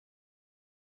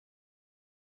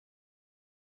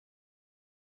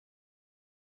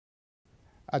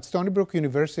At Stony Brook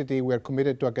University, we are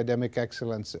committed to academic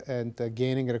excellence and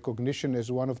gaining recognition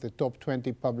as one of the top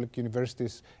 20 public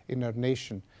universities in our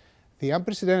nation. The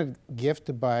unprecedented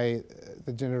gift by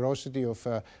the generosity of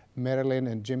Marilyn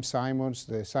and Jim Simons,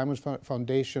 the Simons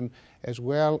Foundation, as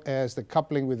well as the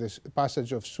coupling with the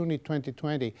passage of SUNY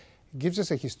 2020, gives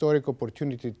us a historic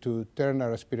opportunity to turn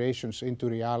our aspirations into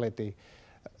reality.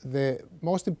 The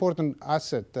most important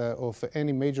asset of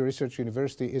any major research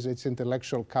university is its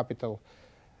intellectual capital.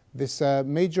 This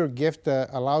major gift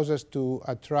allows us to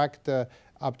attract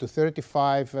up to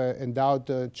 35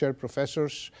 endowed chair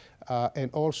professors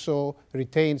and also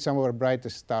retain some of our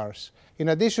brightest stars. In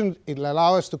addition, it will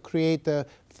allow us to create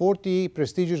 40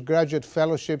 prestigious graduate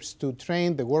fellowships to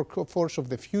train the workforce of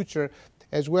the future,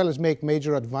 as well as make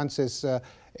major advances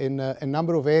in a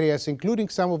number of areas, including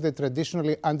some of the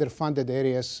traditionally underfunded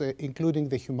areas, including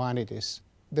the humanities.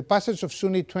 The passage of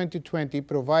SUNY 2020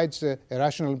 provides a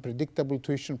rational and predictable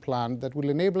tuition plan that will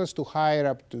enable us to hire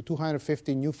up to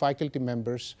 250 new faculty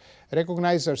members,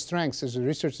 recognize our strengths as a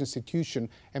research institution,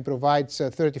 and provides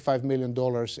 $35 million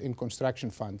in construction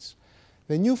funds.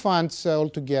 The new funds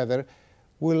altogether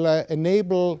will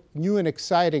enable new and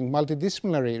exciting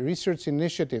multidisciplinary research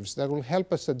initiatives that will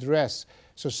help us address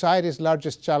society's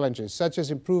largest challenges, such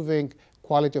as improving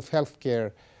quality of health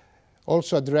care,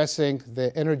 also addressing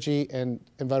the energy and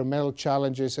environmental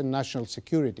challenges and national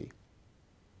security.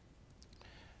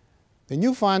 The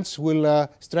new funds will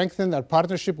strengthen our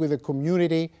partnership with the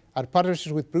community, our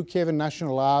partnership with Brookhaven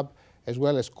National Lab, as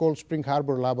well as Cold Spring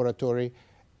Harbor Laboratory,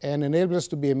 and enable us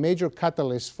to be a major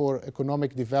catalyst for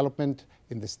economic development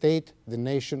in the state, the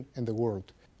nation, and the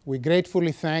world. We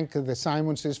gratefully thank the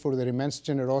Simonses for their immense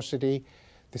generosity,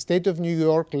 the state of New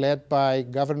York, led by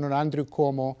Governor Andrew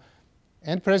Cuomo,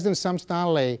 and President Sam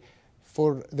Stanley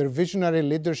for their visionary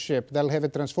leadership that will have a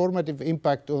transformative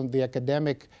impact on the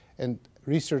academic and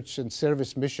research and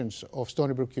service missions of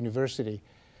Stony Brook University.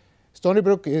 Stony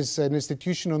Brook is an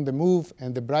institution on the move,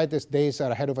 and the brightest days are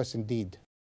ahead of us indeed.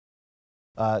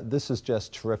 This is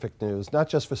just terrific news, not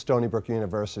just for Stony Brook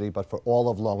University, but for all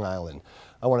of Long Island.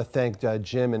 I want to thank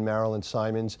Jim and Marilyn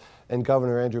Simons and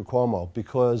Governor Andrew Cuomo,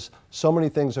 because so many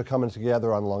things are coming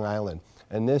together on Long Island.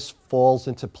 And this falls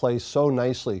into place so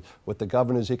nicely with the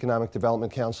Governor's Economic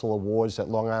Development Council Awards that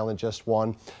Long Island just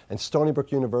won. And Stony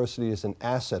Brook University is an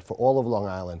asset for all of Long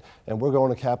Island, and we're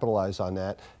going to capitalize on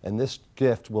that. And this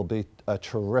gift will be a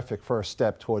terrific first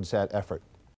step towards that effort.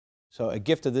 So a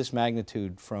gift of this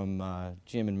magnitude from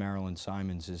Jim and Marilyn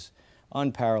Simons is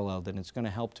unparalleled, and it's going to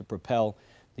help to propel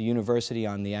the university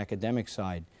on the academic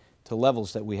side to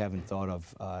levels that we haven't thought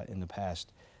of in the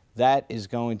past. That is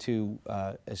going to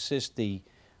assist the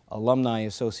Alumni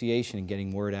Association in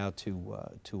getting word out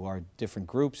to our different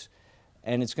groups,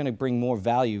 and it's going to bring more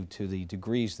value to the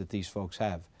degrees that these folks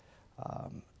have.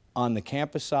 On the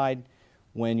campus side,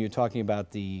 when you're talking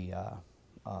about the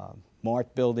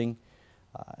MART building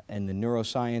and the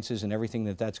neurosciences and everything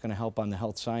that's going to help on the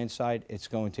health science side, it's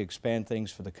going to expand things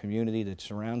for the community that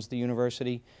surrounds the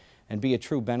university and be a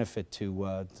true benefit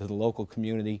to the local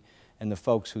community and the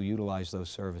folks who utilize those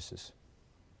services.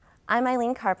 I'm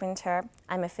Eileen Carpenter.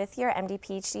 I'm a fifth-year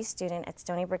MD-PhD student at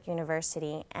Stony Brook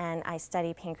University, and I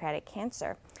study pancreatic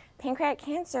cancer. Pancreatic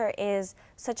cancer is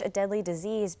such a deadly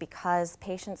disease because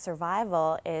patient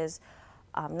survival is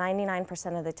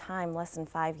 99% of the time less than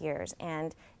 5 years.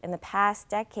 And in the past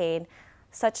decade,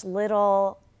 such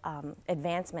little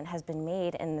advancement has been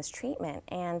made in this treatment.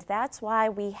 And that's why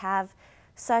we have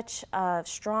such a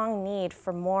strong need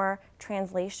for more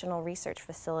translational research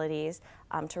facilities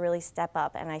to really step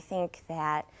up. And I think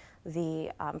that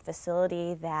the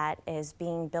facility that is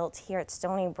being built here at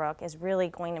Stony Brook is really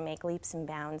going to make leaps and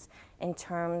bounds in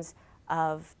terms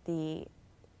of the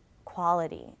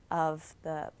quality of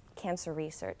the cancer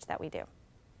research that we do.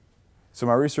 So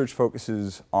my research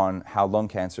focuses on how lung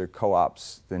cancer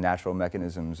co-opts the natural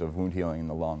mechanisms of wound healing in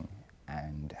the lung,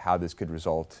 and how this could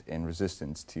result in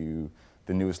resistance to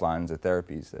the newest lines of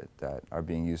therapies that are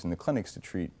being used in the clinics to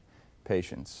treat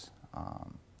patients.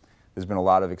 There's been a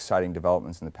lot of exciting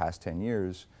developments in the past 10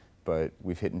 years, but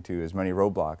we've hit into as many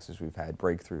roadblocks as we've had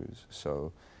breakthroughs.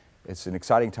 So it's an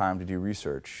exciting time to do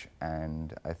research,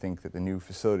 and I think that the new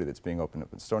facility that's being opened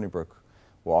up at Stony Brook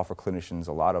will offer clinicians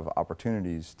a lot of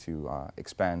opportunities to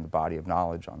expand the body of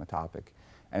knowledge on the topic.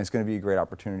 And it's going to be a great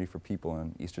opportunity for people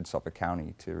in Eastern Suffolk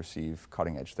County to receive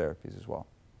cutting-edge therapies as well.